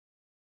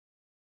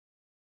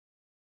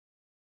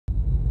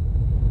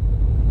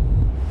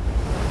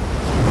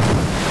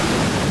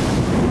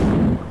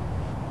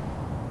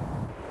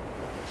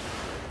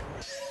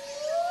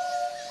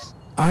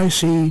I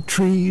see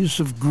trees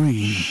of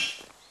green,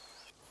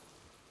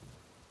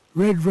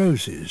 red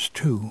roses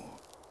too.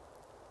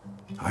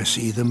 I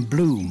see them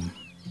bloom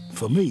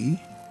for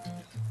me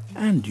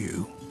and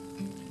you.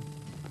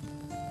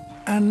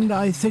 And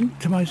I think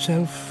to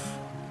myself,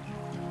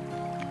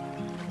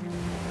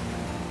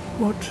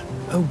 what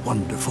a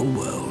wonderful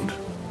world.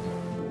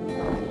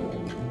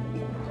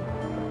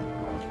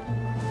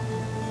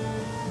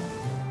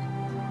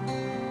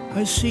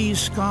 I see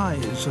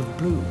skies of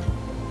blue,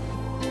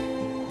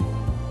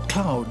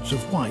 clouds of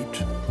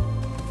white,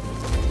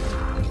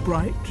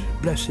 bright,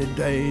 blessed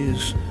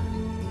days,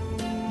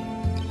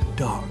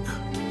 dark,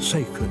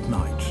 sacred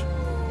night.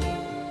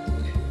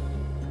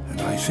 And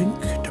I think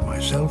to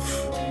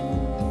myself,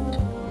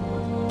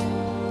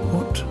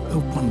 what a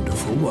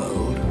wonderful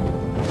world.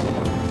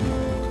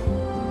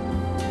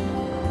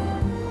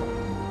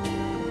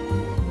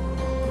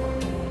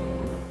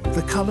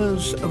 The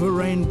colours of a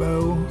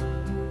rainbow,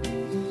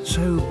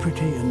 so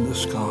pretty in the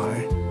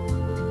sky,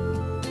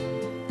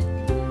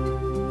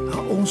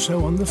 are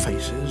also on the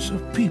faces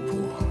of people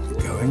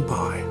going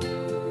by.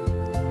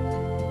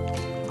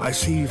 I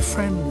see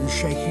friends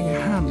shaking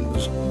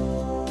hands,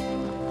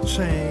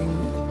 saying,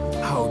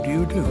 how do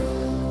you do?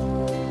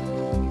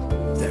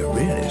 They're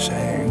really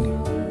saying,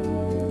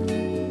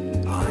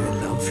 I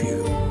love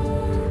you.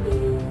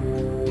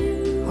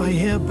 I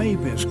hear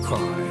babies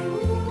cry.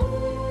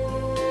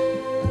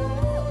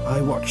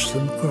 I watch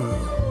them grow.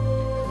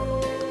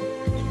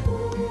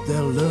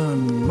 They'll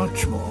learn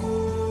much more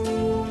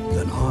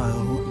than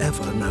I'll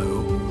ever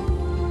know.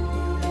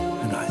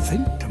 And I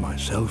think to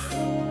myself,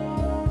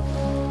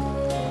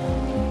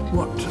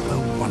 what a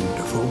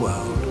wonderful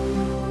world.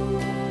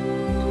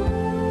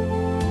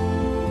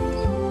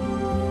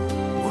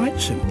 Quite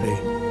simply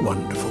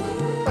wonderful.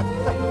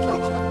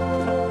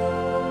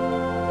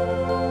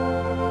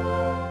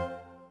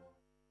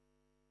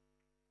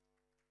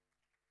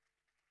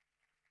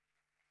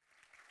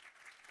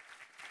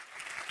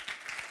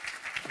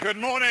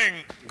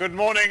 Good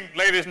morning,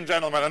 ladies and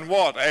gentlemen, and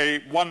what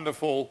a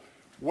wonderful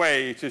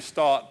way to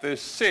start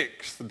this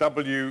 6th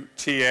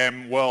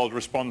WTM World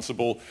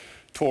Responsible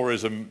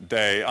Tourism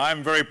Day.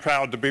 I'm very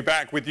proud to be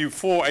back with you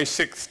for a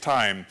 6th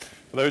time.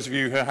 For those of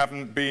you who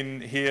haven't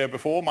been here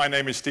before, my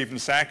name is Stephen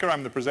Sacker.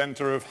 I'm the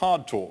presenter of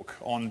Hard Talk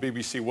on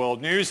BBC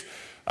World News,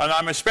 and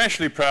I'm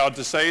especially proud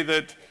to say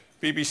that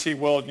BBC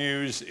World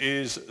News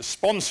is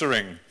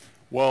sponsoring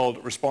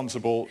World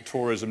Responsible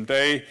Tourism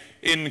Day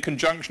in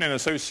conjunction, in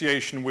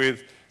association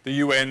with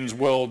the UN's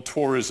World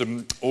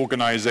Tourism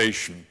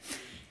Organization.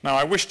 Now,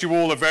 I wished you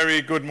all a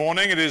very good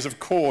morning. It is, of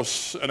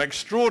course, an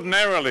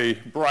extraordinarily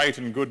bright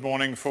and good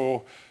morning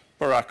for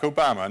Barack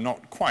Obama.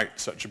 Not quite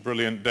such a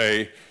brilliant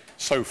day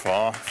so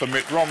far for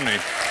Mitt Romney.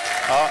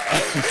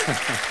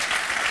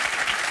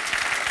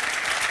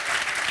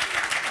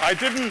 I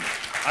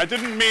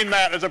didn't mean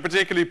that as a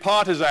particularly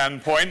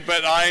partisan point,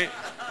 but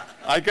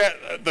I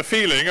get the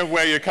feeling of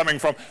where you're coming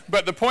from.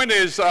 But the point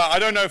is, I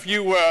don't know if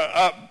you were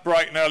up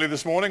bright and early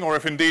this morning or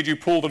if indeed you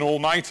pulled an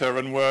all-nighter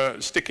and were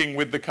sticking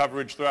with the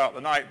coverage throughout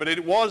the night. But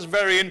it was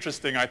very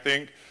interesting, I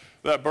think,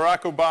 that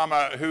Barack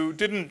Obama, who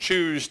didn't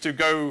choose to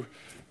go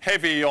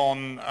heavy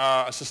on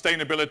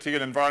sustainability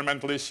and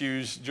environmental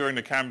issues during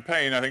the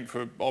campaign, I think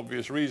for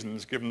obvious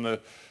reasons, given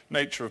the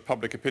nature of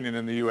public opinion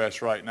in the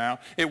US right now.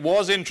 It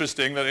was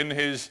interesting that in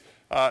his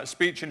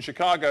speech in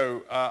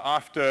Chicago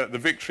after the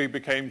victory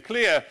became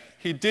clear,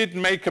 he did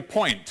make a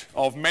point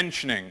of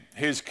mentioning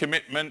his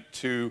commitment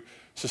to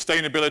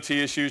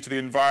sustainability issues, to the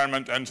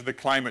environment and to the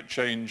climate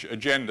change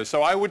agenda.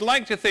 So I would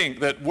like to think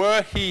that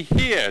were he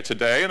here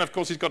today, and of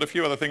course he's got a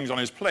few other things on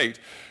his plate,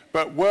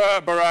 but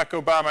were Barack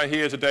Obama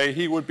here today,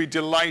 he would be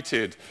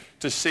delighted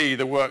to see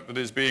the work that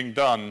is being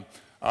done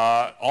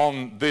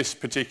on this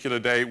particular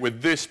day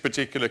with this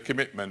particular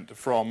commitment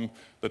from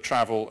the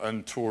travel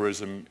and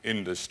tourism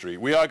industry.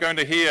 We are going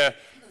to hear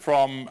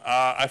from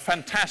a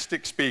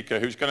fantastic speaker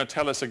who's going to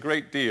tell us a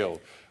great deal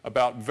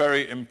about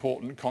very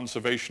important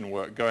conservation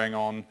work going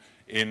on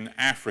in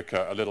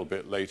Africa a little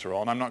bit later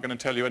on. I'm not going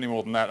to tell you any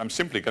more than that. I'm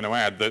simply going to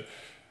add that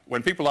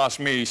when people ask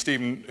me,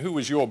 Stephen, who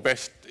was your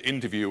best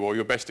interview or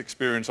your best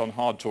experience on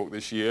Hard Talk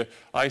this year,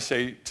 I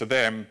say to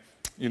them,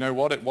 you know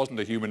what, it wasn't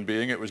a human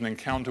being, it was an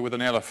encounter with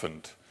an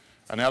elephant.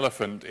 An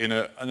elephant in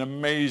an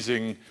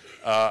amazing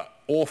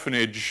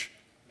orphanage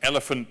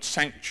elephant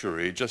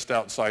sanctuary just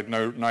outside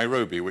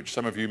Nairobi, which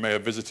some of you may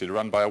have visited,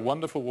 run by a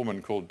wonderful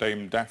woman called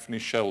Dame Daphne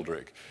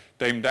Sheldrick.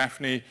 Dame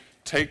Daphne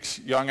takes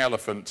young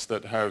elephants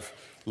that have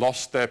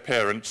lost their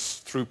parents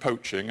through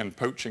poaching, and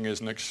poaching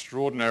is an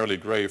extraordinarily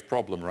grave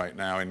problem right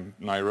now in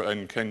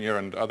Kenya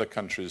and other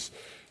countries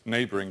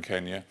neighboring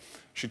Kenya.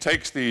 She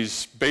takes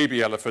these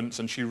baby elephants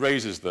and she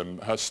raises them.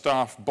 Her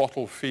staff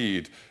bottle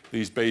feed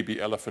these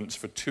baby elephants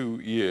for 2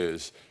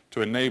 years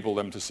to enable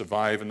them to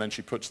survive, and then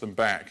she puts them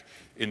back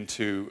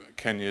into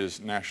Kenya's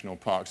national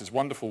parks. It's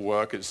wonderful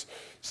work. It's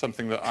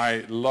something that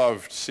I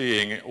loved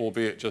seeing,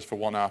 albeit just for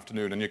one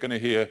afternoon. And you're going to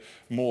hear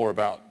more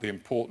about the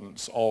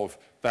importance of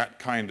that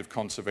kind of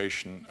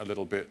conservation a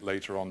little bit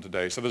later on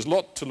today. So there's a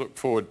lot to look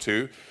forward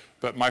to.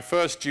 But my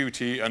first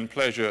duty and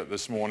pleasure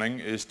this morning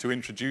is to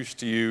introduce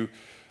to you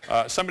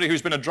somebody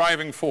who's been a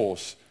driving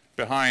force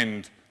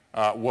behind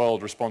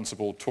World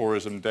Responsible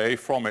Tourism Day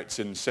from its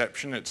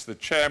inception. It's the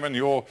chairman,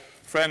 your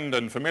friend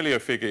and familiar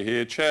figure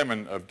here,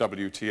 chairman of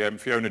WTM,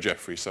 Fiona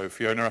Jeffrey. So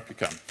Fiona, up you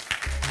come.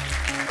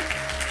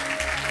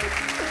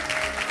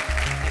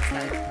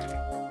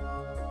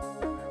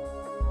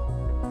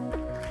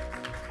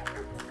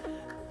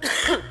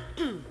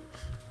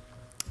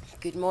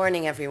 Good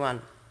morning,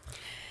 everyone.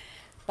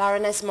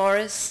 Baroness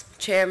Morris,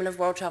 Chairman of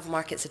World Travel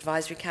Markets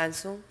Advisory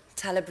Council,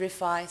 Talib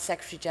Rifai,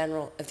 Secretary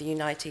General of the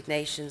United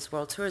Nations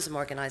World Tourism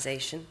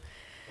Organization,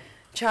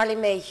 Charlie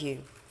Mayhew,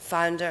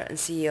 Founder and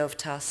CEO of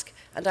Tusk,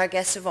 and our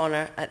guest of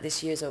honor at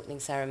this year's opening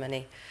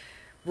ceremony,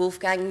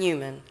 Wolfgang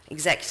Newman,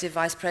 Executive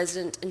Vice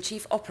President and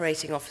Chief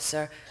Operating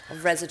Officer of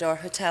Residor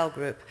Hotel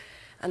Group,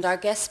 and our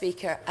guest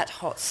speaker at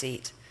Hot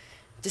Seat,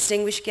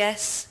 distinguished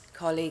guests,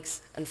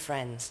 colleagues, and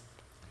friends.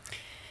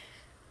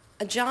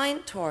 A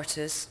giant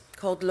tortoise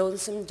called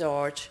Lonesome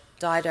George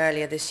died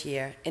earlier this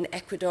year in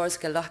Ecuador's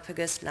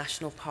Galapagos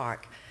National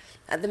Park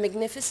at the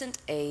magnificent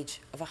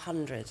age of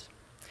 100.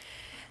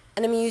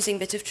 An amusing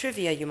bit of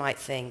trivia, you might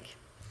think.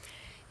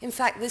 In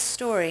fact, this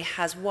story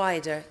has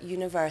wider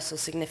universal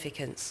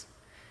significance.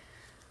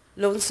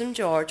 Lonesome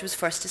George was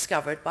first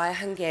discovered by a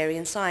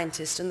Hungarian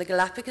scientist on the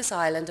Galapagos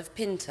island of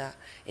Pinta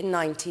in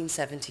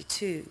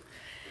 1972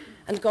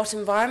 and got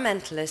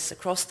environmentalists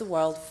across the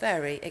world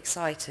very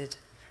excited.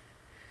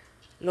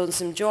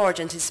 Lonesome George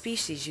and his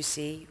species, you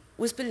see,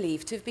 was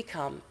believed to have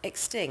become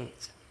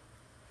extinct.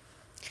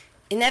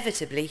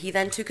 Inevitably, he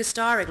then took a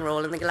starring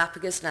role in the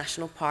Galapagos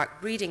National Park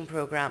breeding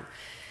program,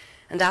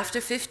 and after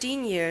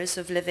 15 years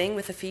of living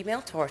with a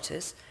female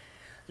tortoise,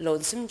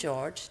 Lonesome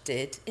George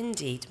did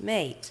indeed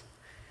mate,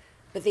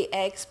 but the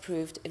eggs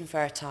proved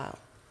infertile.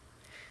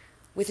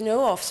 With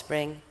no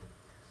offspring,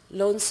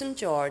 Lonesome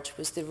George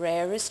was the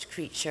rarest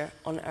creature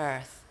on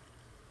Earth.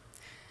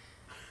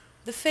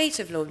 The fate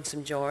of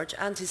Lonesome George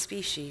and his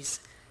species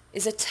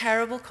is a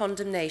terrible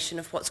condemnation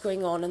of what's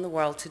going on in the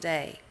world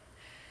today.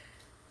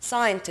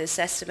 Scientists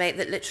estimate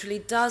that literally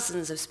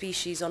dozens of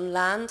species on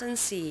land and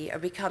sea are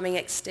becoming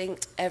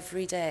extinct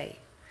every day.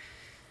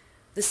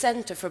 The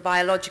Center for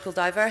Biological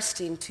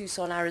Diversity in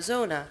Tucson,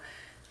 Arizona,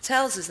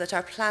 tells us that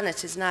our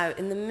planet is now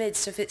in the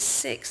midst of its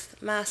 6th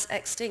mass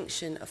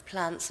extinction of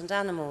plants and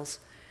animals,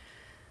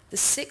 the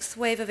 6th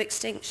wave of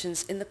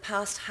extinctions in the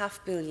past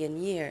 500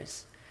 million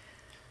years.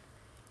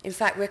 In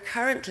fact, we're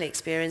currently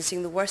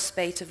experiencing the worst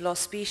spate of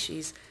lost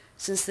species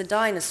since the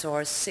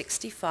dinosaurs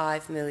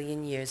 65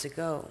 million years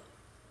ago.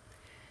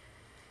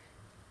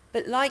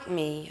 But like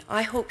me,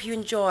 I hope you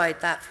enjoyed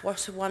that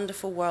What a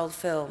Wonderful World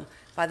film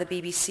by the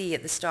BBC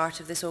at the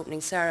start of this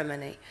opening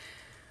ceremony,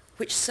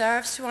 which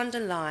serves to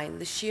underline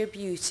the sheer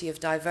beauty of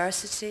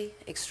diversity,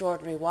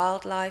 extraordinary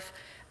wildlife,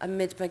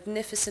 amid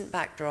magnificent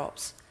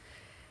backdrops.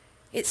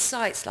 It's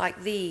sites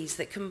like these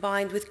that,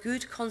 combined with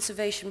good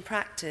conservation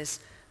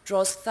practice,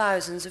 draws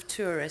thousands of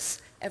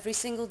tourists every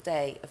single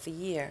day of the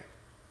year.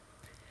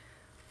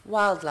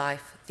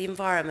 Wildlife, the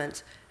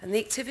environment, and the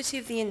activity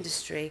of the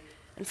industry,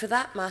 and for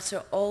that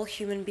matter all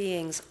human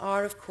beings,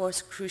 are of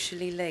course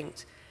crucially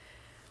linked,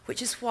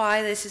 which is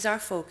why this is our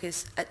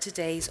focus at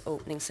today's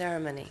opening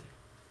ceremony.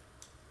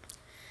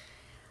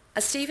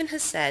 As Stephen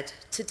has said,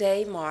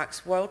 today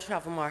marks World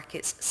Travel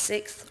Market's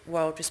 6th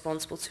World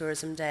Responsible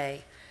Tourism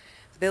Day,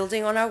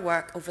 building on our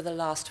work over the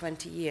last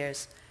 20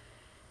 years.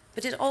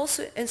 But it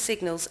also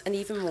signals an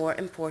even more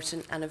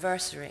important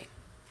anniversary.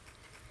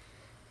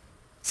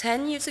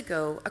 10 years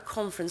ago, a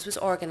conference was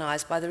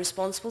organized by the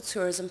Responsible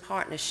Tourism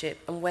Partnership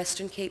and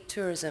Western Cape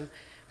Tourism,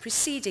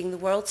 preceding the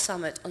World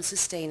Summit on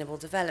Sustainable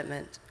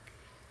Development.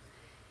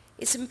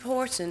 It's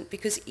important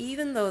because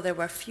even though there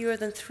were fewer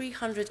than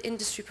 300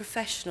 industry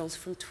professionals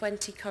from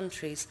 20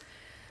 countries,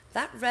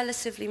 that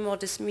relatively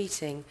modest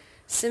meeting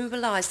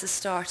symbolized the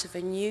start of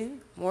a new,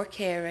 more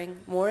caring,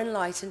 more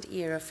enlightened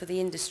era for the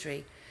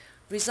industry,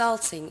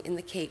 resulting in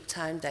the Cape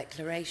Town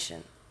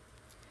Declaration.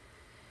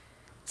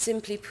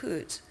 Simply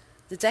put,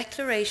 the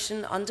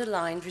Declaration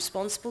underlined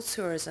responsible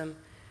tourism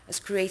as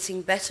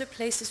creating better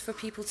places for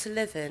people to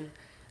live in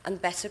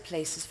and better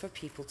places for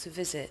people to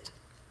visit.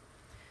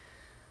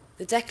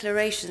 The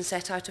Declaration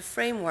set out a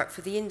framework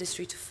for the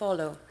industry to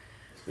follow,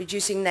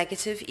 reducing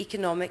negative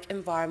economic,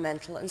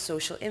 environmental and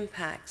social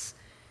impacts,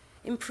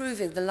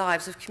 improving the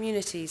lives of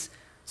communities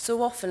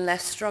so often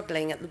left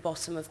struggling at the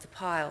bottom of the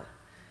pile,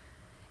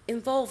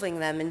 involving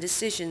them in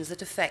decisions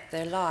that affect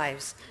their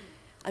lives,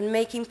 and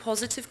making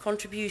positive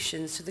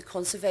contributions to the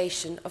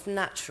conservation of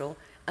natural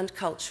and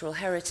cultural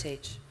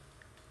heritage.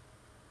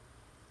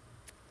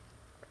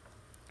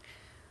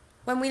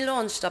 When we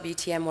launched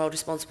WTM World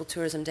Responsible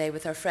Tourism Day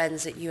with our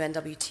friends at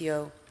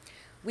UNWTO,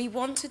 we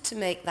wanted to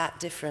make that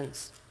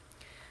difference,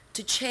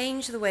 to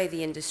change the way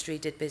the industry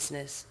did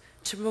business,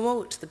 to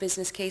promote the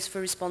business case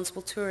for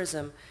responsible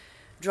tourism,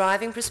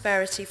 driving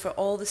prosperity for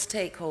all the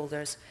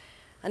stakeholders,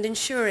 and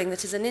ensuring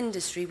that as an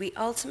industry we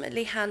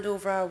ultimately hand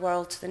over our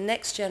world to the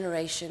next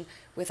generation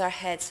with our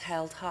heads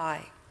held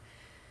high.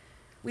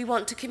 We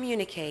want to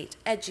communicate,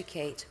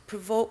 educate,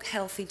 provoke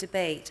healthy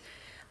debate,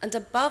 and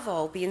above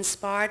all be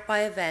inspired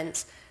by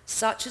events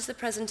such as the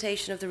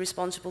presentation of the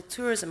Responsible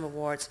Tourism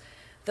Awards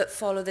that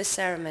follow this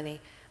ceremony,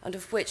 and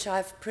of which I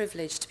have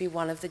privileged to be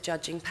one of the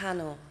judging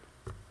panel.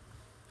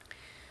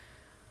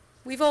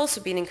 We've also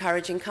been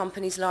encouraging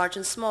companies large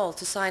and small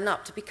to sign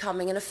up to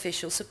becoming an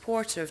official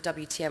supporter of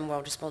WTM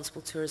World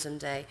Responsible Tourism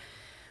Day,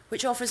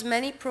 which offers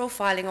many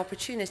profiling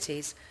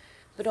opportunities,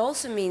 but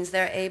also means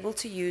they're able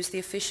to use the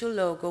official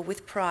logo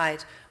with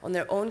pride on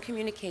their own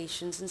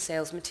communications and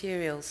sales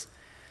materials.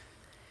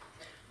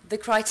 The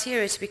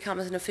criteria to become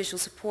an official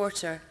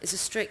supporter is a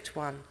strict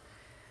one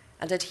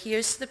and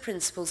adheres to the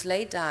principles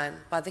laid down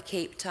by the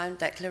Cape Town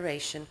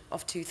Declaration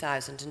of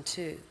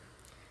 2002.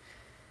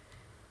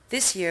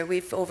 This year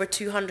we've over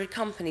 200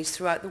 companies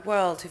throughout the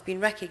world who've been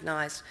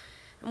recognised,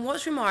 and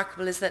what's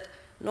remarkable is that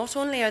not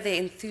only are they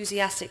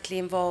enthusiastically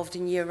involved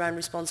in year-round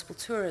responsible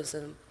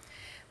tourism,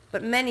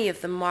 but many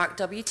of them mark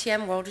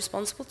WTM World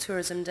Responsible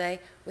Tourism Day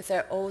with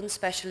their own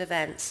special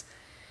events,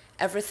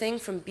 everything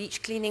from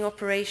beach cleaning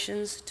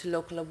operations to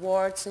local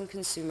awards and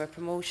consumer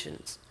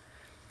promotions.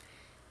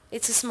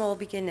 It's a small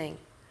beginning,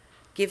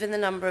 given the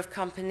number of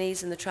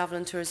companies in the travel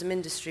and tourism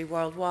industry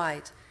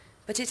worldwide,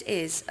 but it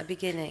is a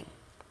beginning.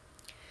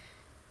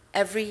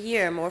 Every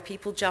year, more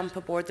people jump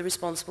aboard the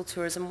responsible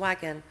tourism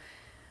wagon,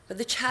 but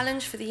the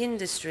challenge for the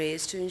industry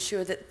is to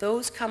ensure that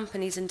those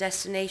companies and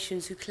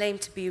destinations who claim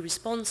to be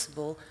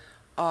responsible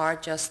are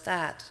just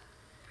that.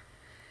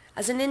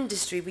 As an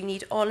industry, we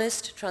need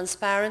honest,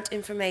 transparent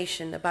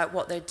information about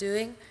what they're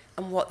doing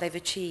and what they've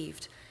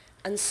achieved,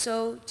 and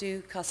so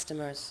do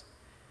customers.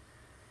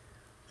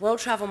 World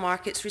Travel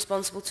Market's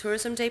Responsible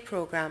Tourism Day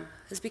program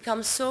has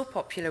become so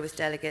popular with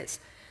delegates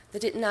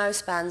that it now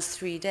spans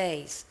 3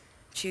 days,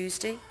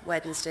 Tuesday,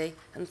 Wednesday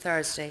and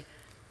Thursday,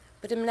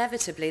 but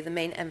inevitably the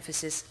main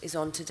emphasis is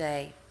on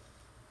today.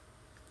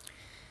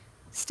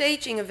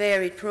 Staging a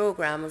varied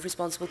program of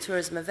responsible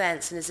tourism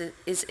events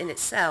is in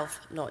itself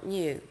not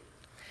new.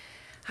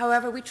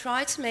 However, we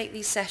try to make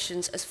these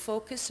sessions as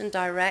focused and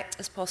direct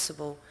as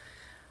possible,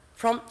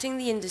 prompting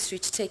the industry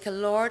to take a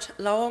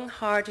long,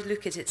 hard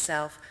look at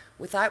itself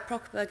without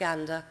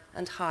propaganda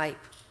and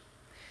hype.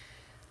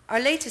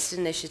 Our latest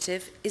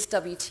initiative is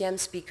WTM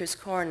Speakers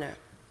Corner.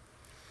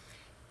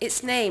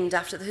 It's named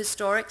after the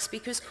historic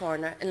Speakers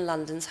Corner in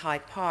London's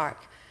Hyde Park,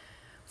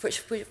 which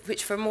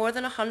for more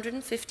than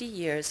 150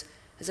 years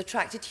has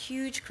attracted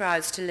huge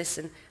crowds to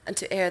listen and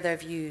to air their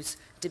views,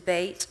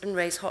 debate and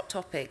raise hot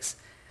topics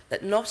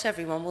that not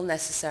everyone will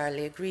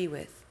necessarily agree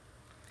with.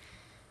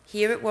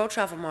 Here at World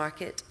Travel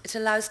Market, it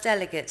allows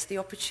delegates the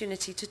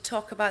opportunity to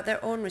talk about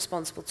their own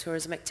responsible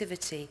tourism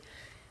activity,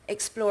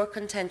 explore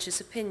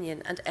contentious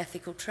opinion and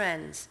ethical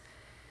trends.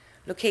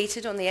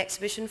 Located on the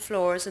exhibition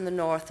floors in the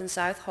North and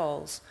South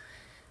Halls,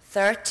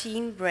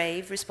 13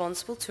 brave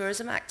responsible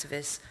tourism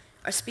activists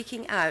are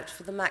speaking out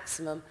for the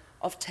maximum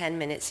of 10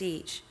 minutes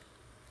each.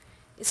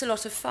 It's a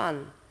lot of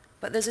fun,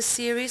 but there's a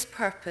serious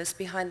purpose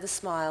behind the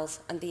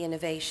smiles and the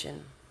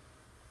innovation.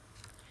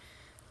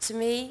 To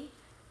me,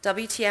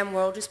 WTM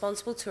World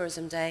Responsible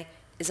Tourism Day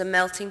is a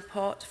melting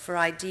pot for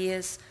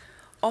ideas,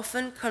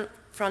 often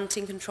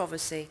confronting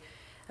controversy,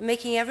 and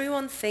making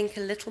everyone think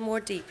a little more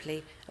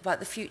deeply about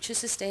the future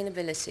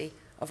sustainability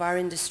of our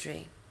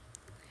industry.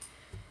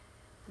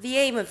 The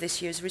aim of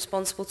this year's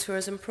Responsible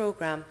Tourism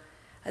Programme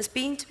has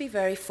been to be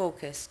very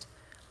focused,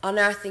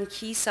 unearthing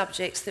key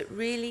subjects that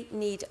really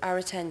need our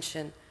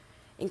attention,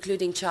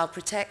 including child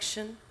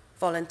protection,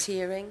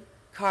 volunteering,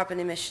 carbon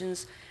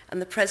emissions,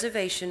 and the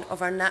preservation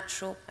of our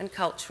natural and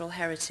cultural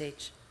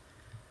heritage.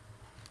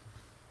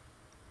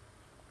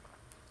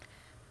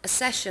 A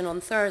session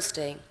on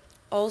Thursday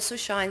also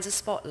shines a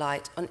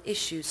spotlight on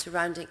issues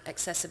surrounding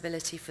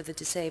accessibility for the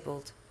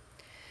disabled.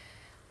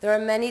 There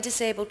are many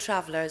disabled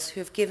travellers who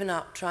have given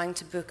up trying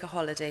to book a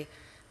holiday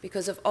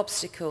because of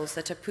obstacles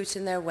that are put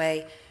in their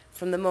way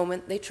from the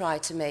moment they try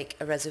to make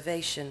a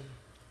reservation.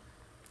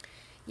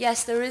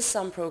 Yes, there is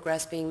some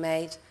progress being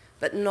made,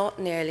 but not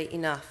nearly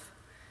enough.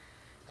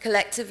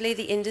 Collectively,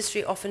 the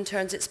industry often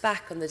turns its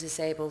back on the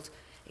disabled,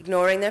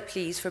 ignoring their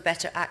pleas for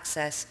better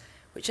access,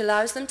 which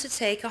allows them to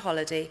take a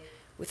holiday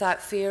without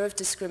fear of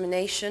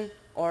discrimination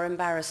or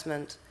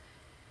embarrassment.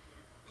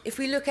 If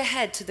we look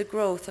ahead to the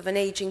growth of an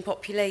ageing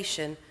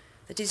population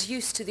that is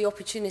used to the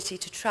opportunity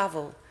to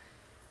travel,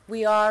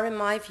 we are, in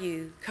my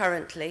view,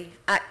 currently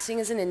acting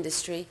as an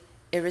industry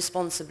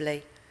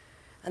irresponsibly,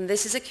 and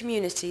this is a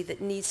community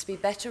that needs to be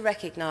better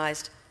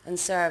recognised and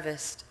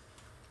serviced.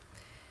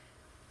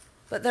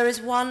 But there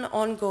is one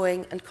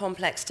ongoing and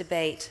complex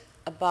debate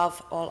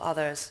above all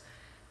others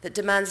that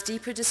demands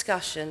deeper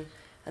discussion,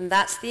 and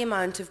that's the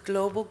amount of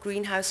global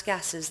greenhouse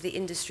gases the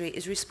industry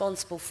is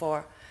responsible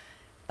for,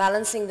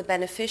 balancing the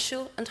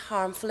beneficial and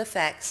harmful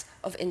effects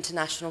of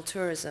international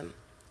tourism.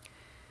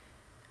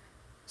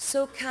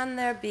 So can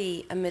there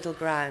be a middle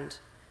ground?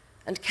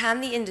 And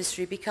can the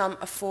industry become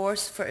a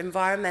force for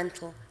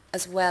environmental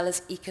as well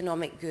as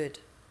economic good?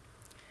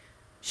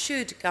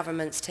 Should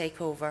governments take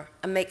over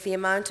and make the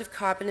amount of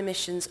carbon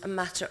emissions a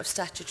matter of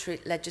statutory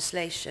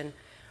legislation,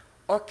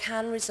 or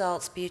can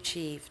results be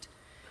achieved?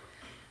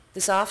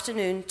 This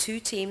afternoon, 2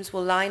 teams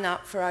will line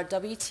up for our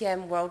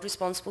WTM World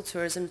Responsible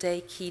Tourism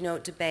Day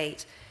keynote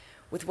debate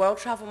with World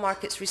Travel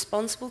Market's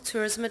Responsible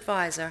Tourism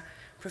Advisor,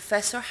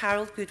 Professor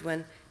Harold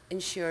Goodwin,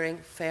 ensuring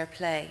fair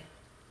play.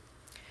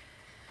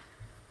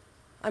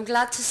 I'm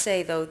glad to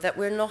say, though, that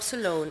we're not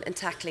alone in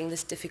tackling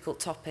this difficult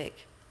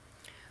topic.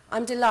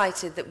 I'm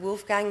delighted that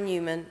Wolfgang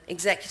Newman,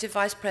 Executive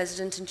Vice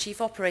President and Chief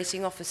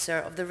Operating Officer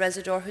of the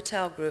Residor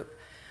Hotel Group,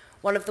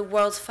 one of the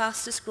world's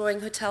fastest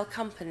growing hotel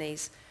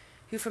companies,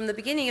 who from the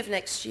beginning of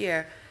next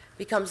year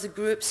becomes the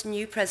group's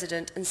new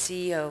President and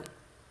CEO.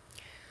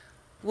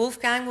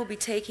 Wolfgang will be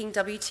taking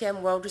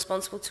WTM World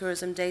Responsible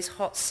Tourism Day's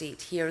hot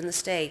seat here on the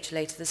stage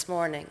later this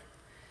morning.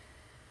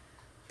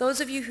 Those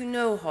of you who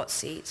know Hot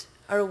Seat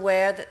are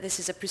aware that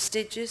this is a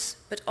prestigious,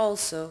 but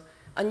also,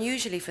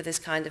 unusually for this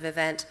kind of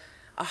event,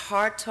 a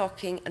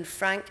hard-talking and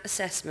frank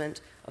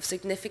assessment of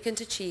significant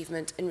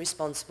achievement in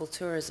responsible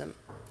tourism.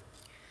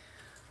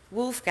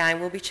 Wolfgang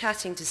will be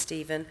chatting to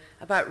Stephen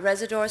about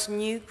Residor's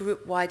new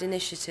group-wide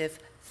initiative,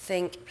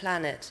 Think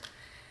Planet,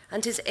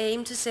 and his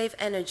aim to save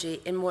energy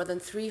in more than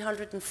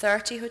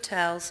 330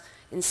 hotels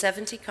in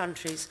 70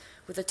 countries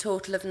with a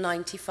total of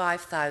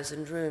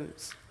 95,000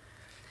 rooms.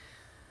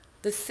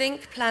 The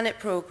Think Planet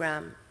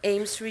programme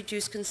aims to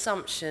reduce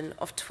consumption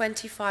of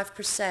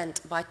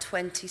 25% by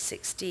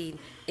 2016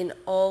 in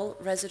all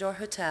Residor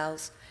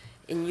hotels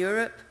in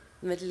Europe,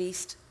 the Middle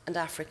East and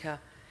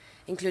Africa,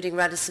 including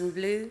Radisson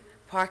Blu,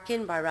 Park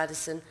Inn by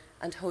Radisson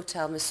and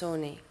Hotel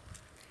Missoni.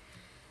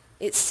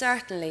 It's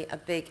certainly a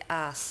big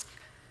ask,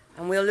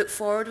 and we'll look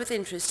forward with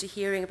interest to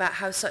hearing about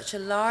how such a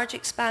large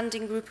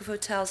expanding group of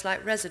hotels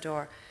like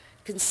Residor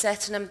can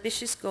set an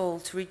ambitious goal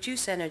to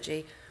reduce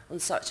energy on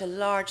such a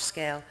large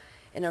scale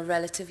in a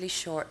relatively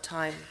short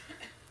time.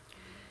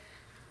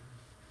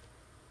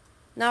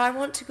 Now I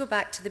want to go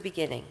back to the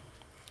beginning,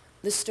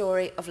 the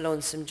story of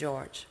Lonesome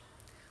George,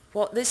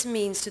 what this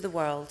means to the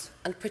world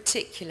and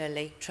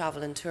particularly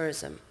travel and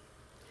tourism.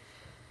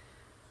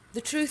 The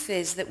truth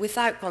is that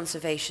without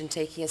conservation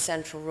taking a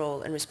central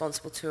role in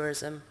responsible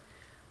tourism,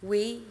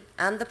 we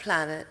and the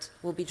planet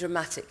will be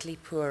dramatically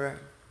poorer.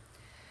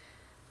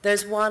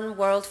 There's one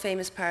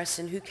world-famous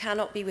person who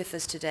cannot be with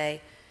us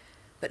today,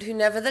 but who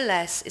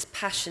nevertheless is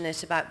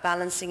passionate about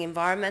balancing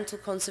environmental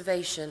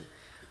conservation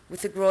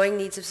with the growing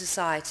needs of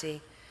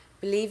society,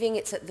 believing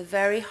it's at the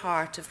very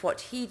heart of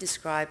what he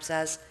describes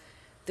as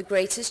the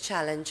greatest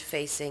challenge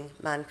facing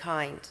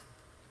mankind.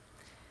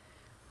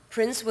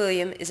 Prince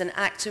William is an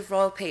active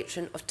royal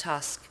patron of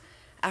Tusk,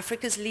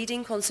 Africa's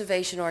leading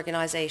conservation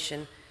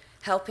organisation,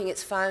 helping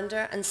its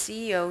founder and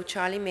CEO,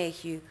 Charlie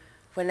Mayhew,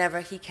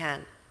 whenever he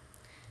can.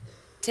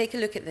 Take a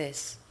look at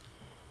this.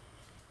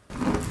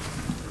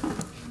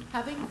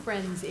 Having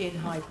friends in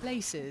high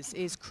places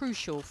is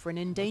crucial for an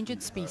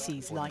endangered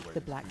species like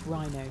the black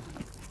rhino.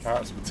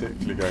 Carrots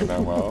particularly going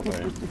down well, aren't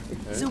they?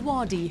 Yeah.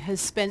 Zawadi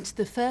has spent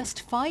the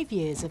first 5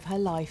 years of her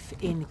life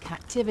in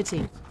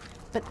captivity,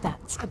 but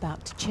that's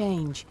about to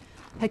change.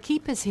 Her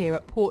keepers here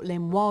at Port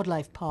Lympne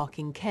Wildlife Park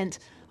in Kent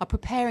are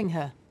preparing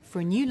her for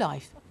a new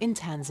life in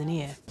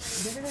Tanzania.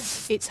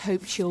 It's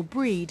hoped she'll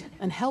breed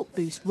and help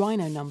boost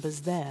rhino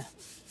numbers there.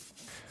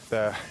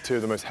 They're 2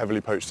 of the most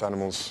heavily poached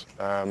animals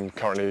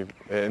currently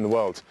in the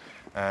world,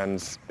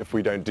 and if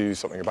we don't do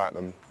something about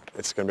them,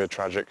 it's going to be a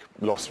tragic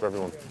loss for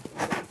everyone.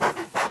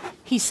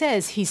 He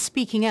says he's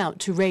speaking out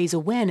to raise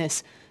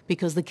awareness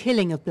because the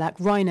killing of black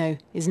rhino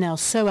is now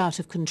so out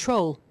of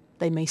control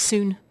they may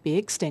soon be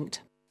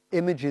extinct.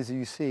 Images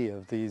you see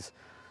of these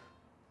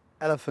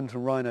elephant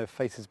and rhino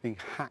faces being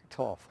hacked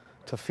off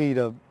to feed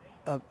a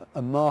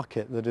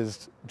market that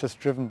is just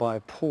driven by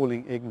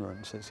appalling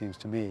ignorance, it seems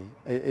to me,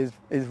 is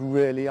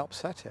really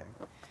upsetting.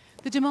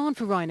 The demand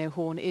for rhino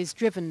horn is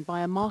driven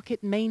by a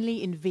market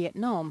mainly in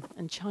Vietnam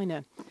and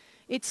China.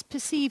 It's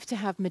perceived to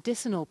have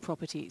medicinal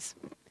properties.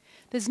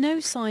 There's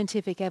no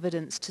scientific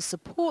evidence to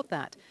support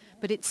that,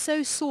 but it's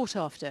so sought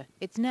after,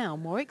 it's now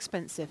more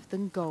expensive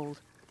than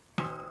gold,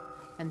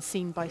 and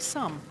seen by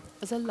some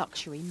as a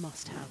luxury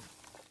must-have.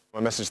 My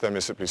message to them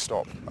is simply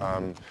stop.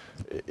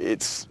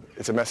 It's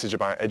a message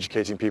about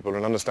educating people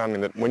and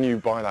understanding that when you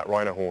buy that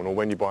rhino horn or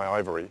when you buy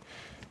ivory,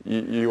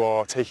 you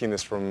are taking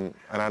this from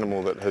an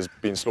animal that has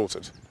been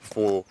slaughtered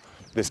for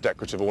this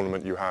decorative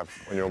ornament you have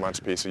on your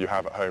mantelpiece or you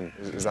have at home.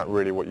 Is that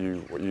really what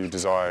you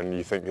desire and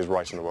you think is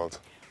right in the world?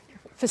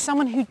 For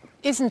someone who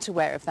isn't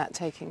aware of that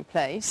taking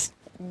place,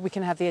 we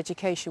can have the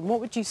education.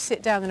 What would you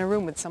sit down in a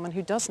room with someone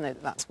who does know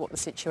that that's what the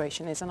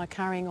situation is and are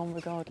carrying on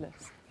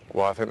regardless?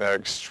 Well, I think they're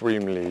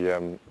extremely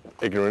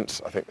ignorant,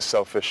 I think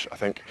selfish, I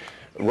think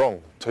wrong,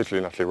 totally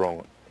and utterly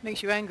wrong.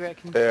 Makes you angry, I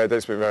can... Yeah, it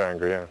makes me very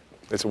angry, yeah.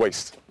 It's a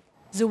waste.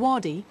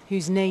 Zawadi,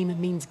 whose name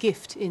means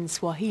gift in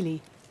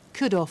Swahili,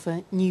 could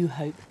offer new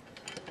hope.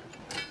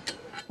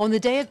 On the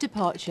day of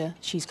departure,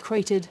 she's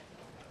crated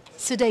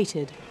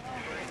sedated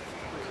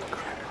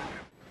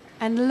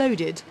and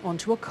loaded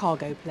onto a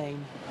cargo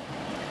plane.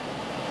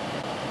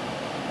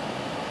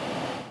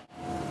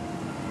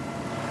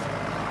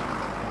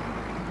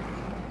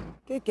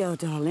 Good girl,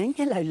 darling.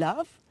 Hello,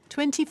 love.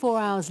 24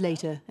 hours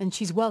later, and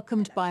she's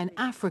welcomed by an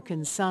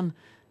African sun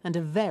and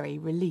a very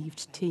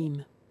relieved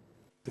team.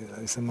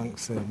 It's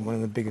amongst one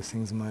of the biggest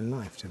things in my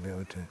life to be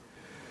able to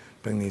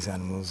bring these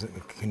animals,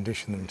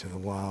 condition them to the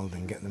wild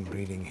and get them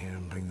breeding here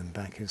and bring them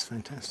back. It's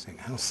fantastic.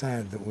 How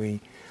sad that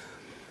we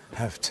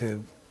have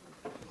to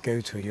go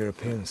to a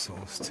European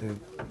source to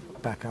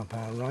back up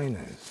our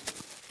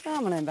rhinos.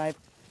 Come on in, babe.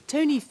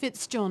 Tony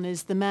Fitzjohn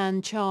is the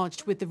man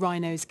charged with the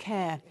rhino's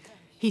care.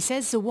 He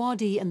says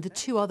Zawadi and the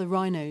 2 other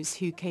rhinos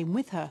who came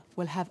with her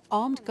will have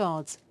armed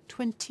guards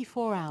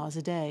 24 hours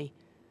a day.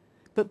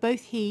 But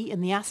both he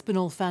and the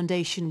Aspinall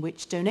Foundation,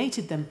 which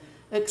donated them,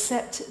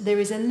 accept there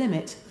is a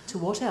limit to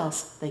what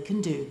else they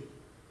can do.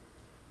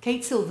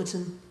 Kate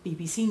Silverton,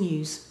 BBC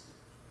News.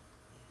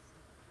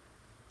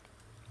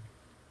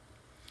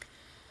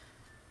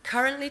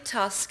 Currently,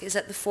 Tusk is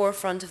at the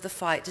forefront of the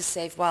fight to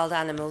save wild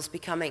animals,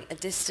 becoming a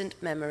distant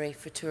memory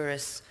for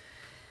tourists.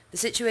 The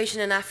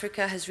situation in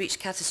Africa has reached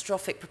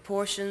catastrophic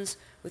proportions,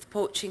 with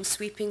poaching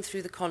sweeping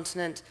through the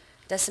continent,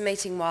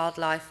 decimating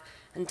wildlife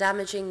and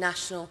damaging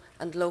national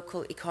and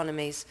local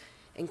economies,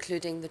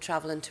 including the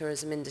travel and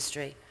tourism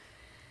industry.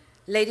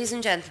 Ladies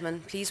and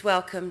gentlemen, please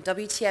welcome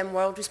WTM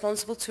World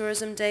Responsible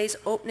Tourism Day's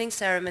opening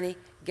ceremony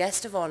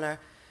guest of honour,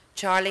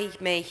 Charlie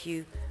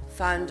Mayhew,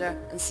 founder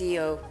and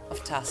CEO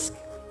of Tusk.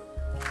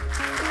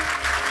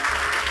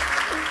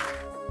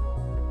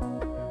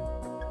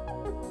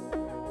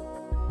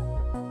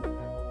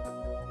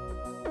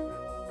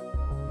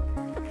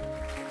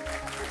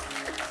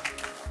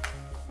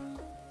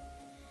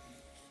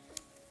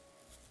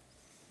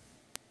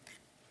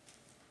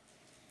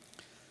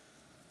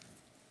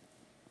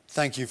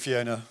 Thank you,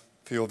 Fiona,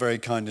 for your very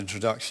kind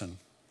introduction.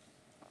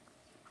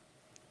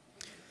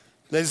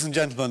 Ladies and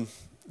gentlemen,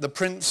 the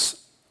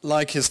Prince,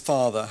 like his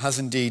father, has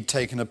indeed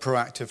taken a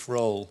proactive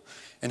role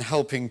in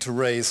helping to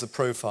raise the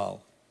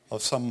profile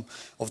of some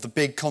of the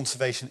big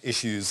conservation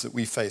issues that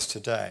we face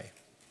today.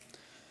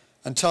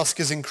 And Tusk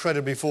is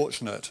incredibly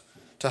fortunate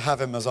to have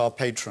him as our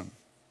patron,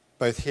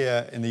 both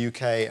here in the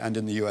UK and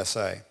in the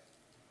USA.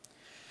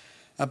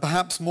 And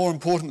perhaps more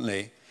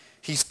importantly,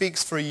 he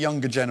speaks for a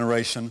younger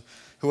generation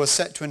who are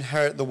set to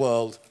inherit the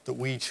world that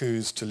we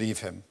choose to leave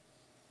him.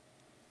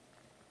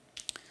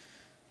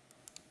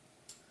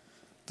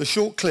 The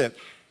short clip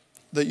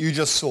that you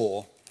just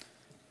saw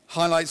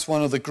highlights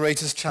one of the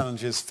greatest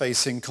challenges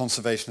facing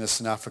conservationists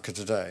in Africa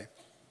today: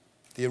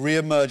 the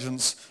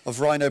re-emergence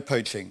of rhino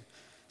poaching,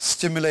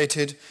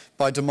 stimulated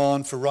by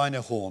demand for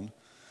rhino horn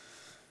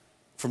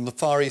from the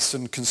Far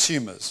Eastern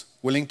consumers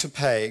willing to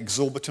pay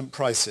exorbitant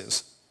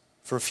prices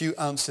for a few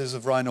ounces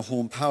of rhino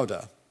horn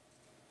powder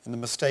in the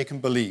mistaken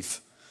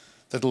belief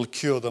that it'll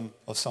cure them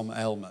of some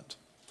ailment.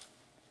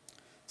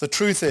 The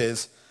truth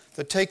is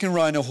that taking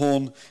rhino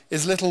horn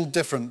is little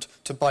different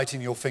to biting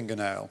your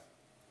fingernail.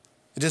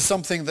 It is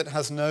something that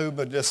has no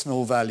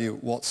medicinal value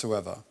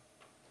whatsoever.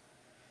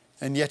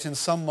 And yet in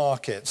some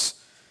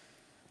markets,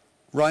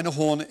 rhino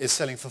horn is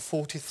selling for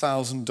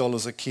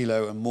 $40,000 a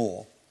kilo and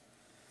more,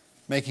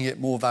 making it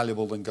more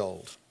valuable than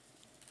gold.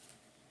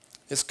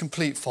 It's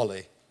complete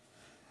folly.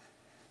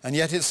 And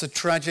yet it's a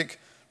tragic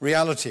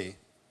reality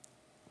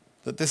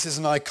that this is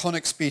an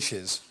iconic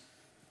species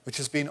which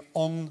has been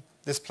on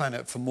this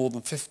planet for more than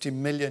 50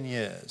 million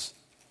years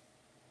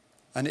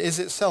and is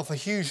itself a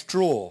huge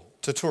draw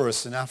to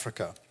tourists in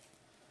Africa,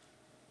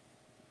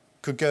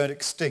 could go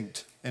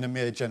extinct in a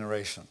mere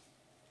generation.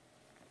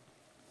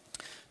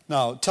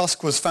 Now,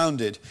 Tusk was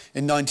founded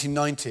in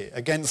 1990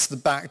 against the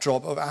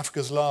backdrop of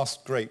Africa's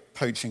last great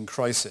poaching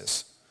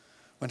crisis,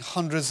 when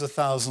hundreds of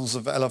thousands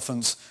of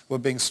elephants were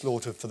being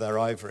slaughtered for their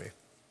ivory.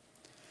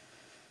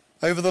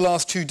 Over the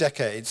last 2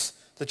 decades,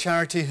 the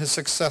charity has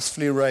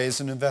successfully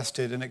raised and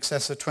invested in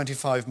excess of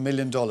 $25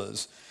 million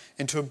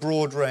into a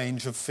broad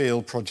range of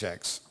field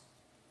projects.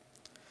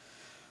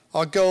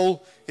 Our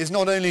goal is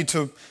not only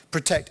to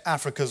protect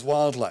Africa's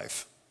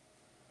wildlife,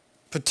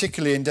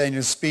 particularly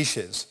endangered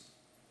species,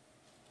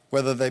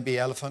 whether they be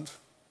elephant,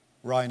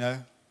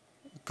 rhino,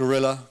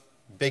 gorilla,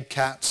 big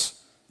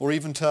cats, or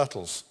even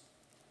turtles,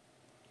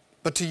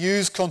 but to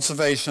use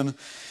conservation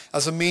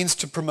as a means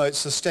to promote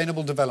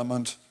sustainable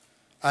development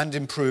and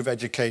improve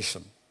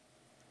education.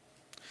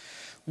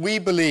 We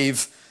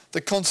believe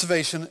that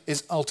conservation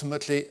is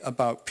ultimately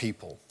about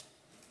people.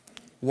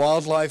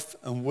 Wildlife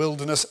and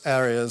wilderness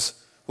areas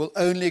will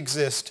only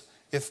exist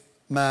if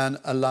man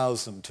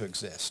allows them to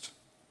exist.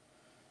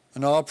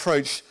 And our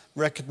approach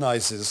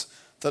recognizes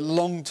that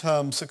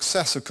long-term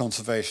success of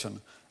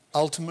conservation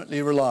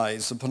ultimately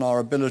relies upon our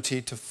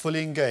ability to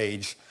fully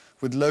engage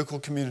with local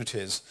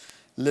communities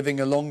living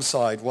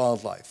alongside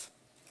wildlife.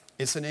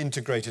 It's an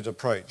integrated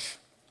approach.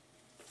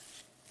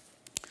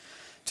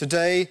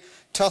 Today,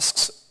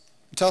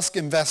 Tusk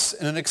invests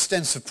in an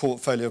extensive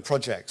portfolio of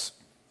projects,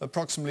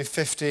 approximately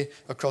 50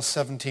 across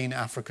 17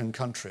 African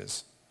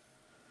countries.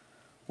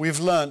 we've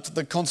learnt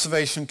that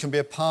conservation can be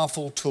a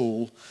powerful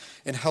tool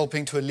in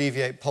helping to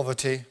alleviate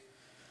poverty,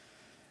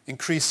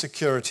 increase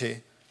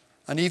security,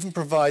 and even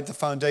provide the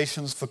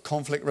foundations for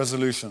conflict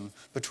resolution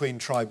between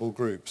tribal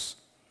groups.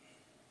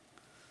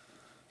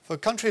 For a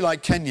country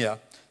like Kenya,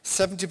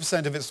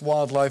 70% of its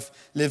wildlife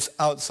lives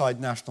outside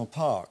national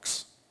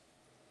parks.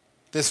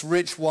 This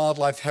rich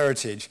wildlife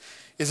heritage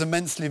is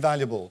immensely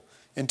valuable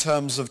in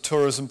terms of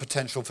tourism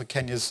potential for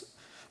Kenya's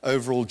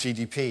overall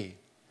GDP.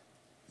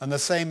 And the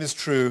same is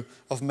true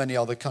of many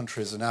other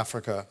countries in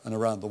Africa and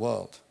around the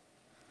world.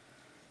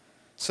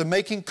 So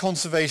making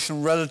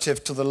conservation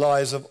relative to the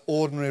lives of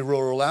ordinary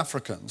rural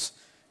Africans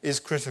is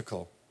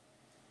critical.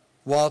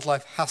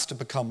 Wildlife has to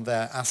become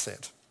their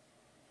asset.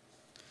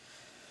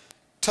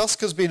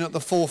 Tusk has been at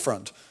the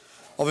forefront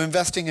of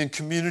investing in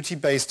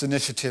community-based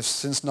initiatives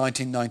since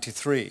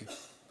 1993,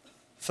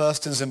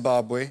 first in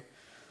Zimbabwe,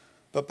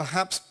 but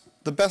perhaps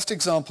the best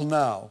example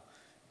now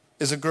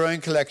is a growing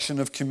collection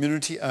of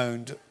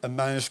community-owned and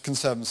managed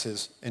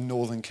conservancies in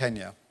northern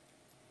Kenya.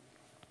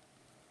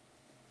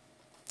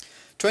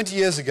 20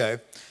 years ago,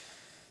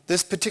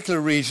 this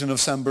particular region of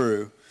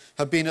Samburu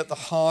had been at the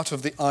heart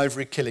of the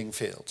ivory killing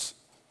fields,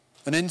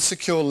 an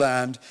insecure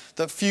land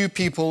that few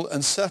people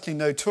and certainly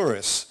no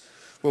tourists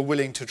were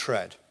willing to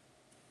tread.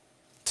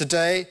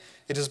 Today,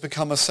 it has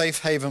become a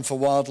safe haven for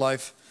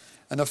wildlife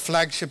and a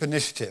flagship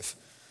initiative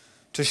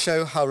to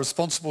show how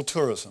responsible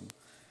tourism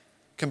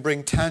can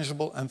bring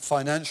tangible and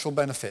financial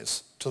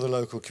benefits to the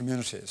local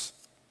communities.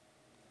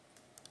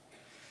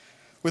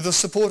 With the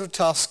support of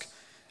Tusk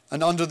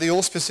and under the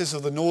auspices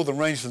of the Northern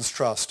Rangelands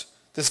Trust,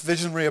 this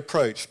visionary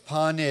approach,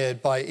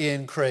 pioneered by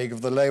Ian Craig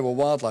of the Lewa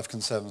Wildlife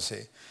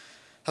Conservancy,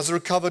 has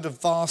recovered a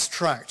vast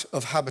tract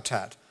of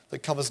habitat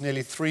that covers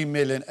nearly 3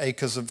 million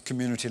acres of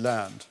community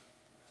land.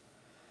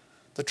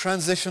 The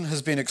transition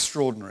has been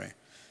extraordinary,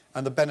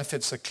 and the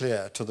benefits are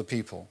clear to the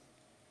people.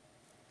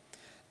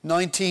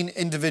 19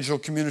 individual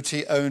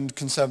community-owned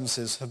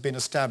conservancies have been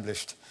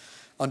established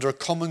under a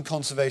common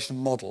conservation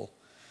model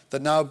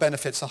that now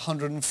benefits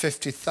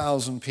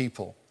 150,000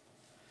 people.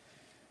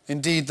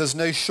 Indeed, there's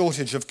no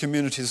shortage of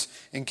communities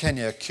in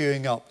Kenya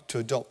queuing up to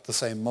adopt the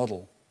same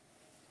model.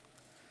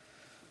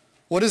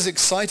 What is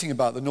exciting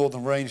about the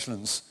Northern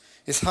Rangelands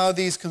is how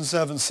these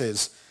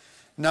conservancies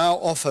now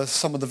offer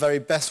some of the very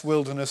best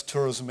wilderness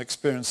tourism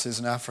experiences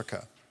in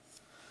Africa.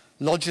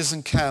 Lodges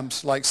and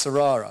camps like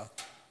Sarara,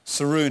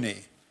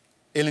 Saruni,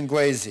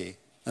 Ilengwezi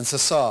and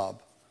Sasab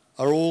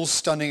are all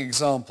stunning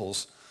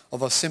examples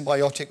of a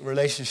symbiotic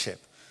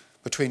relationship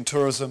between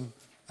tourism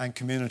and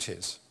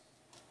communities.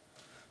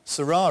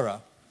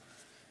 Sarara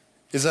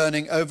is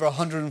earning over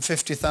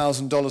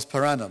 $150,000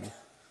 per annum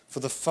for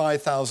the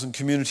 5,000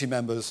 community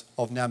members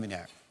of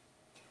Naminyak.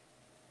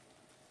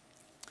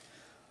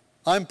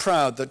 I'm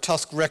proud that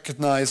Tusk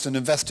recognized and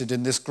invested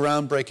in this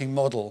groundbreaking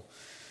model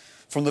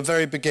from the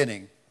very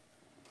beginning,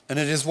 and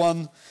it is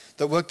one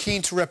that we're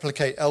keen to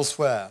replicate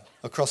elsewhere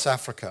across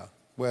Africa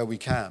where we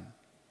can.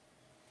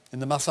 In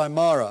the Masai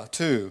Mara,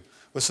 too,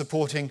 we're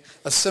supporting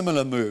a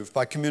similar move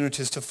by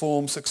communities to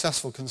form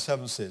successful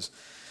conservancies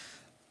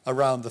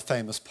around the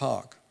famous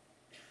park.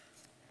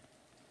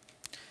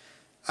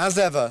 As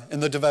ever in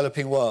the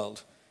developing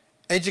world,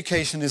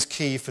 education is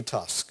key for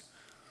Tusk.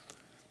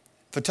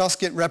 For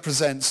Tusk, it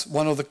represents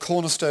one of the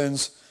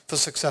cornerstones for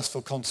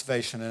successful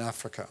conservation in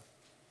Africa.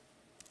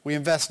 We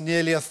invest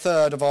nearly a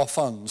third of our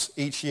funds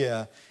each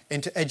year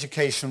into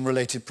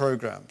education-related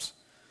programs,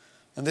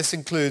 and this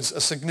includes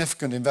a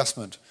significant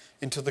investment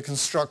into the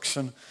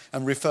construction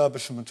and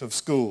refurbishment of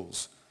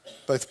schools,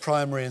 both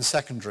primary and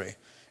secondary,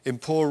 in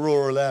poor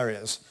rural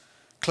areas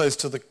close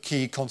to the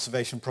key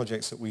conservation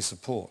projects that we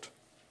support.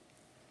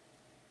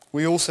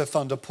 We also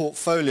fund a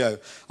portfolio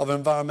of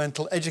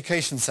environmental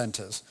education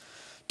centres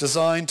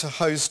designed to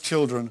host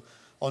children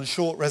on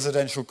short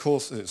residential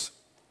courses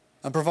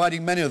and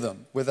providing many of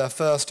them with their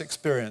first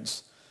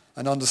experience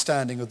and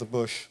understanding of the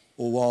bush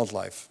or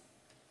wildlife.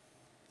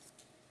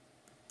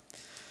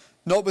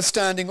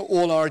 Notwithstanding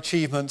all our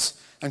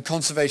achievements and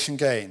conservation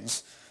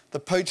gains, the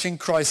poaching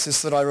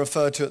crisis that I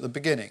referred to at the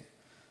beginning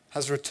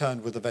has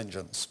returned with a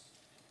vengeance.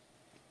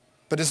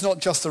 But it's not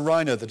just the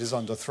rhino that is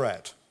under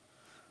threat.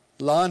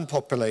 Lion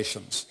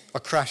populations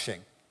are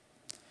crashing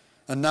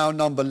and now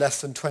number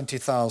less than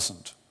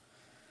 20,000.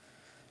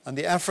 And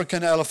the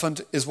African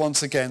elephant is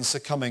once again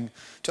succumbing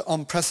to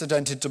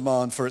unprecedented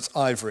demand for its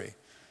ivory,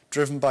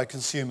 driven by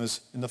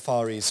consumers in the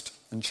Far East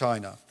and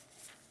China.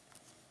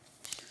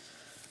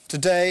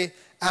 Today,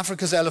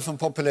 Africa's elephant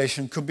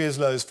population could be as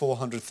low as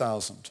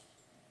 400,000,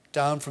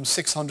 down from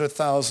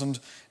 600,000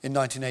 in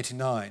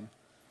 1989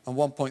 and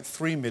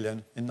 1.3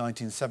 million in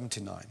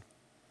 1979.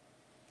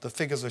 The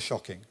figures are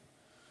shocking.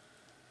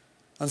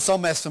 And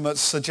some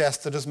estimates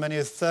suggest that as many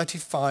as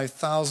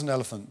 35,000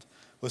 elephants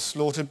were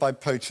slaughtered by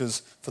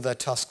poachers for their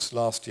tusks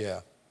last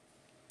year.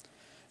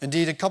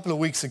 Indeed, a couple of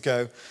weeks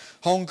ago,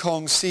 Hong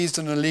Kong seized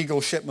an illegal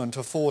shipment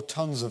of 4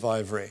 tons of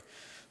ivory,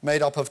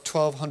 made up of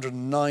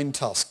 1,209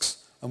 tusks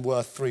and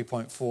worth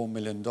 $3.4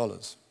 million.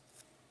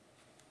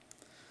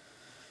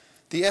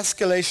 The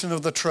escalation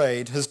of the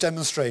trade has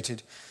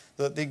demonstrated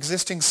that the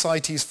existing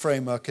CITES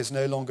framework is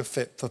no longer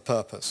fit for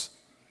purpose,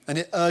 and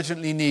it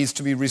urgently needs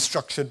to be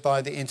restructured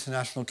by the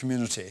international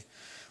community,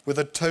 with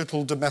a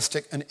total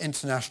domestic and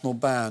international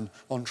ban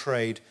on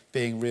trade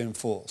being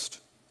reinforced.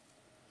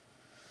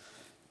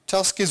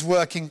 Tusk is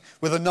working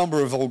with a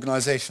number of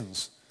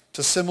organisations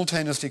to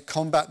simultaneously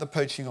combat the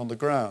poaching on the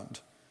ground,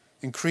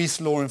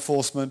 increase law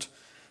enforcement,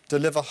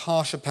 deliver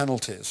harsher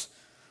penalties,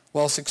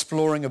 whilst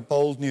exploring a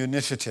bold new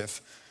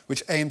initiative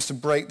which aims to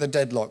break the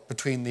deadlock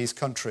between these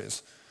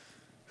countries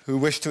who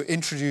wish to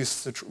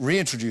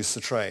reintroduce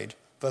the trade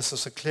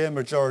versus a clear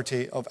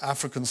majority of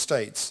African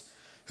states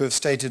who have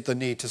stated the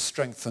need to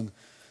strengthen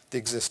the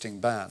existing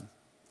ban.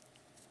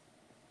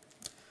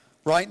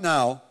 Right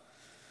now,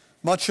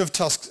 much of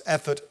Tusk's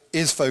effort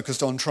is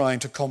focused on trying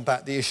to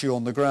combat the issue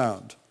on the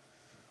ground,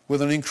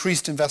 with an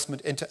increased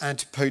investment into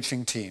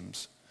anti-poaching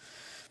teams.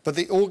 But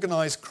the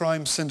organised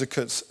crime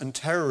syndicates and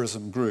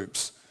terrorism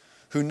groups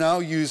who now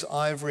use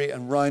ivory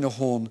and rhino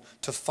horn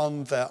to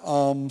fund their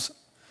arms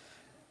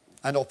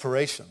and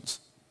operations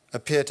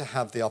appear to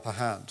have the upper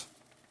hand.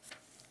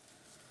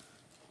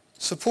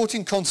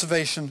 Supporting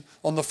conservation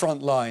on the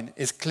front line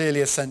is clearly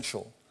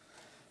essential,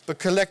 but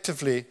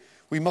collectively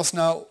we must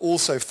now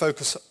also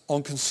focus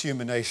on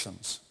consumer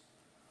nations.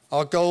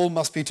 Our goal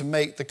must be to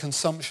make the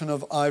consumption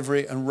of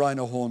ivory and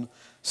rhino horn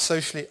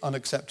socially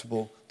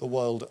unacceptable the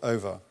world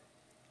over.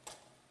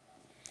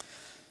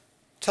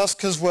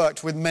 Tusk has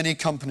worked with many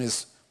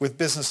companies with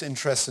business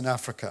interests in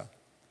Africa,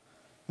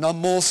 none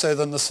more so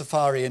than the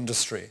safari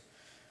industry,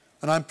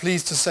 and I'm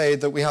pleased to say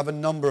that we have a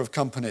number of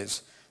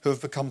companies who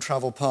have become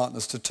travel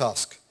partners to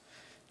Tusk,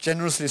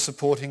 generously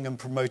supporting and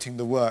promoting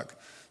the work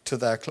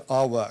to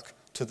our work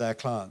to their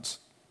clients.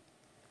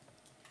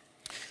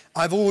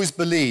 I've always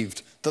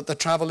believed that the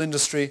travel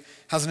industry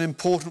has an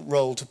important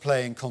role to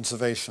play in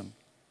conservation.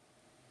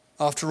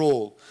 After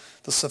all,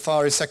 the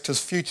safari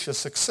sector's future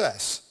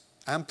success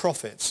and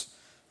profits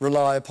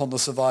rely upon the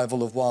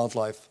survival of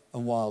wildlife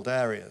and wild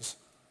areas.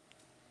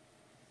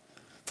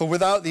 For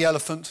without the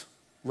elephant,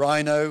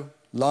 rhino,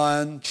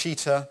 lion,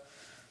 cheetah,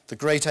 the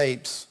great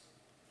apes,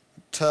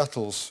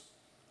 turtles,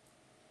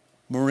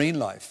 marine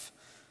life,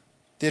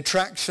 the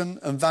attraction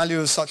and value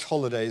of such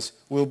holidays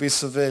will be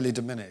severely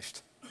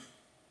diminished.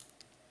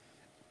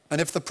 And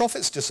if the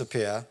profits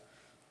disappear,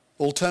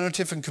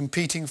 alternative and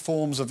competing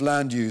forms of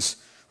land use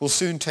will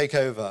soon take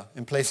over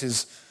in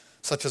places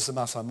such as the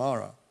Masai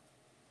Mara.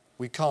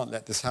 We can't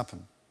let this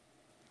happen.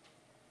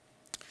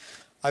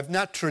 I've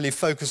naturally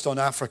focused on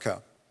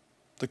Africa,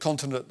 the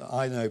continent that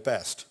I know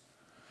best.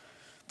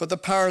 But the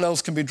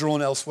parallels can be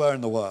drawn elsewhere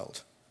in the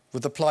world,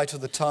 with the plight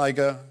of the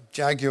tiger,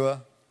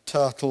 jaguar,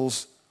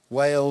 turtles,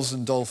 whales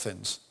and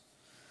dolphins.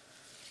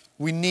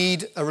 We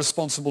need a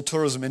responsible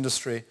tourism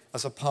industry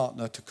as a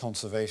partner to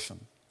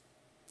conservation.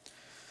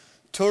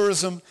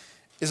 Tourism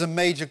is a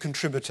major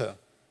contributor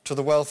to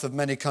the wealth of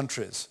many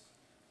countries,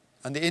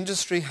 and the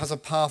industry has a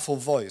powerful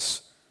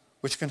voice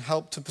which can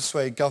help to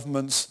persuade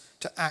governments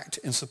to act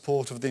in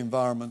support of the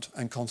environment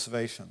and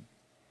conservation,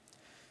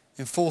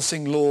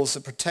 enforcing laws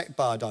that protect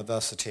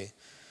biodiversity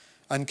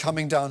and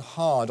coming down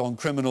hard on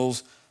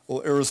criminals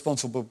or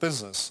irresponsible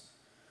business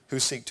who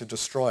seek to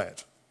destroy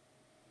it.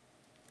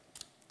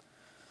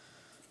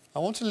 I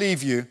want to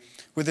leave you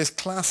with this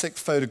classic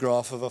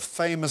photograph of a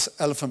famous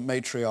elephant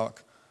matriarch,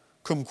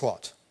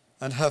 Kumquat,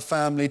 and her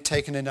family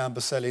taken in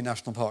Amboseli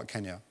National Park,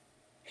 Kenya.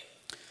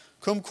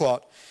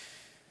 Kumquat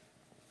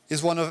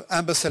is one of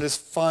Amboseli's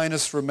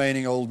finest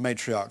remaining old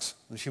matriarchs,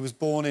 and she was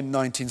born in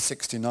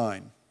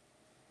 1969.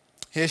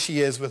 Here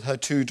she is with her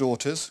two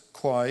daughters,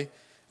 Kwai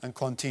and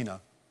Quantina.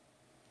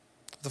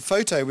 The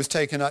photo was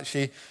taken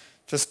actually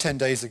just 10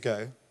 days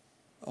ago,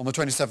 on the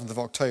 27th of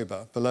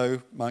October,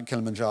 below Mount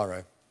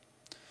Kilimanjaro.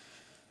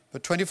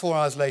 But 24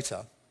 hours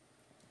later,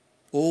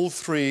 all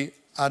three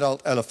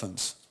adult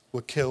elephants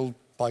were killed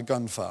by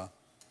gunfire,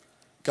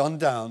 gunned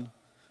down,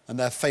 and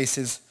their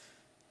faces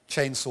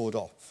chainsawed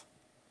off.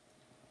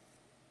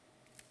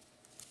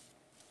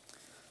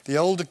 The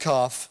older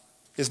calf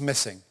is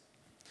missing,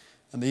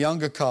 and the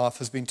younger calf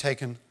has been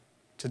taken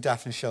to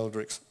Daphne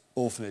Sheldrick's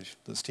orphanage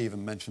that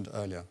Stephen mentioned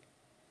earlier.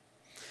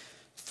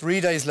 3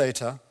 days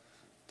later,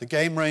 the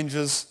game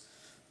rangers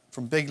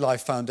from Big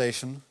Life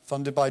Foundation,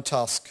 funded by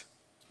Tusk,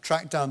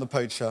 tracked down the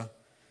poacher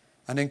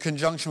and in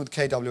conjunction with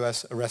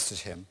KWS arrested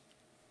him.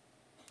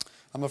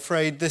 I'm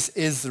afraid this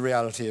is the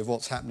reality of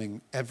what's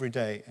happening every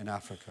day in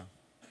Africa.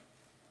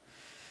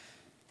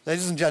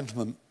 Ladies and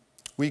gentlemen,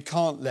 we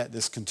can't let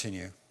this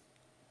continue.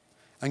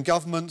 And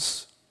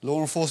governments, law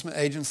enforcement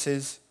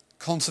agencies,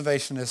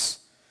 conservationists,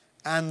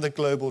 and the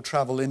global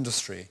travel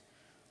industry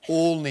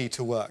all need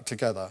to work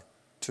together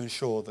to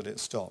ensure that it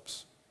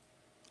stops.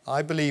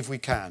 I believe we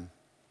can.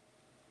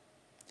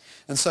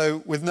 And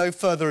so, with no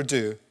further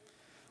ado,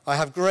 I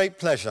have great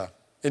pleasure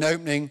in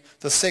opening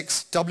the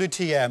 6th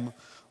WTM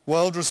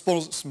World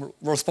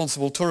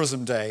Responsible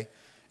Tourism Day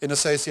in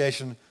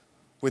association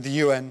with the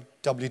UN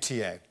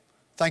WTA.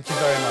 Thank you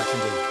very much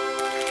indeed.